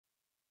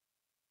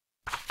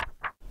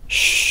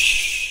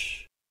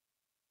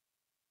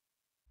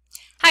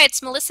Hi,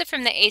 it's Melissa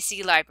from the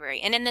AC Library,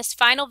 and in this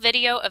final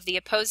video of the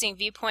Opposing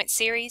Viewpoints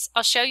series,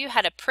 I'll show you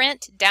how to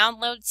print,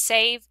 download,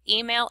 save,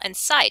 email, and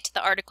cite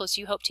the articles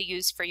you hope to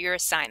use for your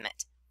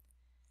assignment.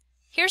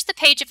 Here's the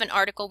page of an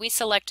article we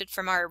selected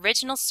from our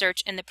original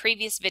search in the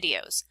previous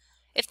videos.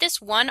 If this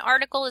one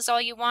article is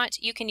all you want,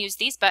 you can use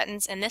these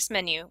buttons in this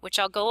menu, which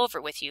I'll go over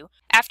with you.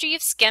 After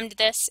you've skimmed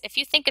this, if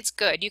you think it's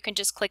good, you can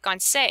just click on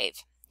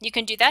Save. You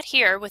can do that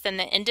here within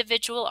the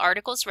individual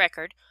articles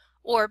record,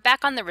 or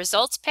back on the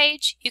results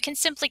page, you can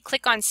simply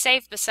click on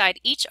Save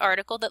beside each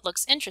article that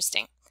looks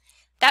interesting.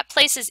 That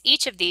places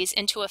each of these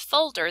into a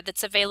folder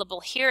that's available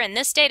here in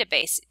this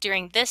database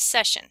during this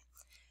session.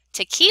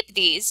 To keep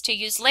these to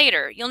use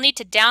later, you'll need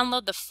to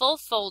download the full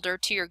folder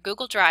to your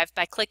Google Drive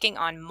by clicking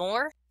on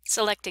More,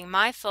 selecting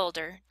My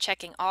Folder,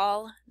 checking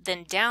All,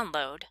 then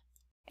Download,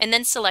 and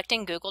then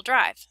selecting Google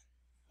Drive.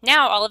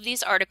 Now all of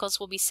these articles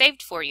will be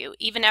saved for you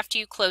even after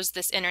you close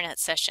this internet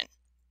session.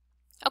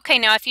 Okay,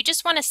 now if you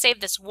just want to save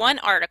this one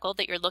article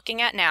that you're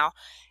looking at now,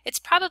 it's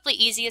probably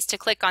easiest to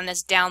click on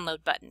this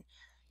download button.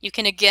 You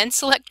can again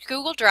select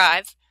Google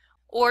Drive,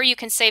 or you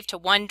can save to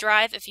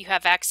OneDrive if you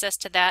have access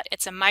to that.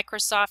 It's a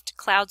Microsoft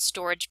cloud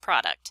storage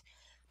product.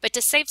 But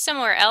to save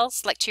somewhere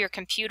else, like to your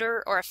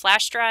computer or a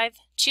flash drive,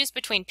 choose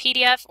between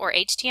PDF or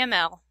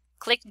HTML,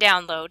 click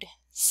Download,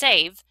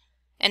 Save,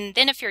 and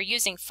then if you're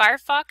using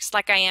Firefox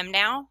like I am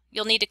now,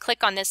 you'll need to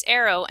click on this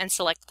arrow and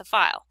select the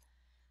file.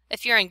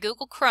 If you're in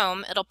Google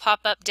Chrome, it'll pop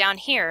up down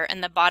here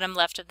in the bottom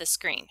left of the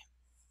screen.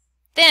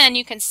 Then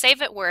you can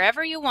save it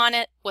wherever you want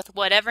it with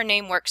whatever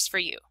name works for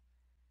you.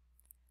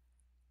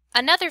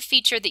 Another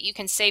feature that you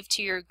can save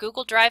to your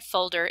Google Drive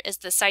folder is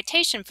the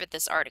citation for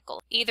this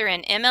article, either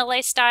in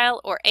MLA style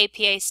or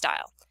APA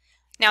style.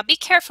 Now be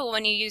careful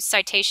when you use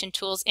citation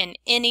tools in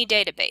any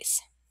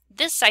database.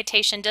 This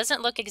citation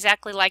doesn't look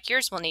exactly like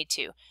yours will need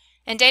to,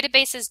 and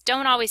databases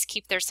don't always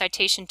keep their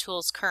citation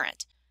tools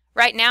current.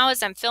 Right now,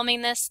 as I'm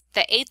filming this,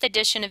 the 8th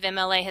edition of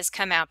MLA has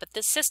come out, but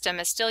this system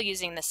is still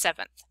using the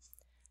 7th.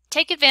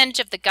 Take advantage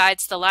of the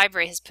guides the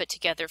library has put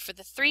together for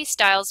the 3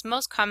 styles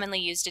most commonly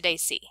used at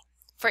AC.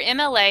 For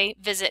MLA,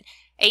 visit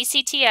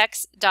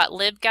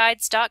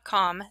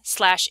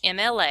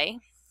actx.libguides.com/MLA.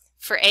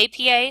 For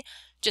APA,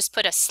 just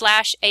put a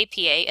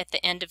 /APA at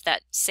the end of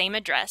that same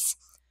address.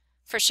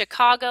 For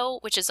Chicago,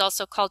 which is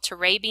also called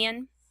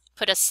Turabian,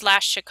 put a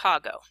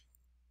 /Chicago.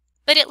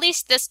 But at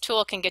least this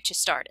tool can get you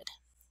started.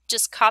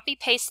 Just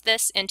copy-paste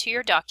this into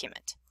your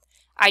document.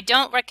 I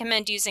don't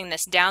recommend using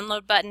this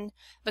download button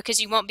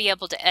because you won't be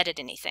able to edit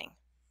anything.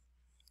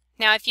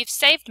 Now if you've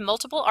saved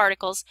multiple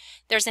articles,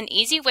 there's an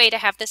easy way to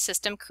have the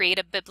system create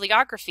a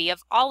bibliography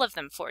of all of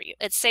them for you.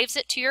 It saves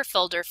it to your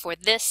folder for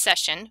this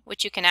session,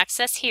 which you can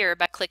access here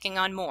by clicking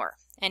on More.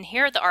 And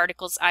here are the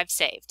articles I've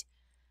saved.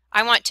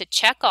 I want to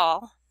check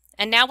all,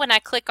 and now when I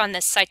click on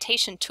this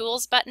Citation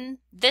Tools button,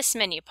 this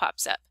menu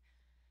pops up.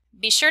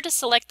 Be sure to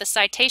select the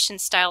citation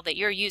style that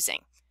you're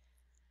using.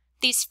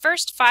 These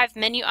first 5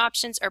 menu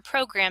options are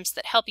programs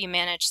that help you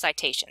manage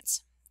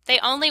citations. They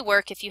only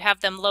work if you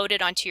have them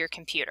loaded onto your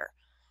computer.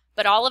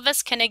 But all of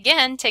us can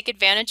again take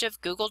advantage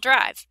of Google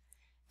Drive.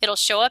 It'll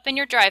show up in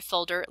your Drive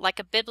folder like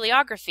a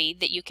bibliography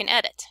that you can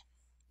edit.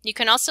 You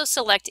can also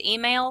select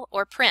Email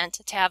or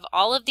Print to have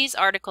all of these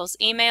articles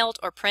emailed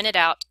or printed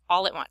out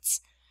all at once.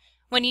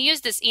 When you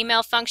use this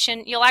email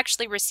function, you'll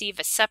actually receive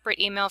a separate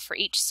email for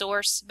each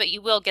source, but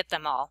you will get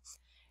them all.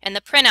 And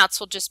the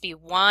printouts will just be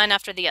one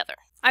after the other.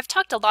 I've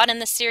talked a lot in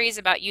this series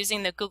about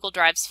using the Google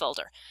Drives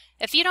folder.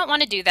 If you don't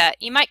want to do that,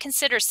 you might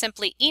consider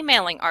simply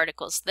emailing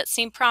articles that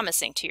seem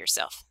promising to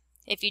yourself.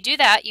 If you do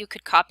that, you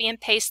could copy and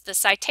paste the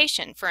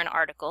citation for an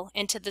article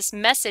into this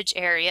message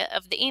area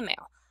of the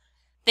email.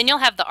 Then you'll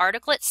have the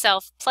article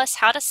itself plus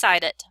how to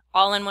cite it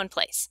all in one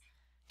place.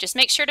 Just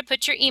make sure to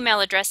put your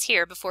email address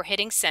here before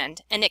hitting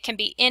send, and it can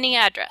be any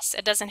address.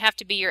 It doesn't have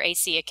to be your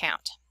AC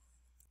account.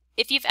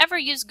 If you've ever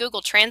used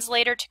Google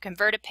Translator to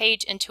convert a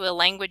page into a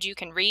language you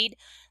can read,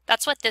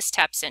 that's what this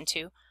taps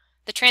into.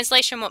 The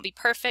translation won't be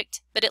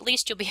perfect, but at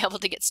least you'll be able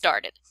to get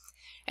started.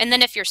 And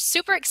then if you're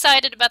super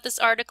excited about this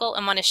article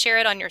and want to share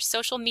it on your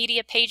social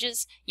media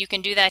pages, you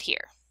can do that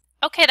here.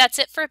 Okay, that's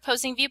it for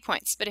Opposing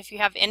Viewpoints, but if you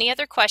have any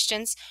other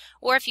questions,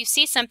 or if you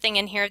see something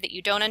in here that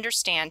you don't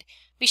understand,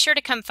 be sure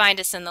to come find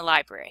us in the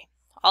library.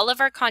 All of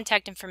our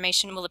contact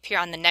information will appear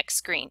on the next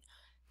screen.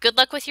 Good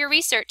luck with your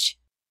research!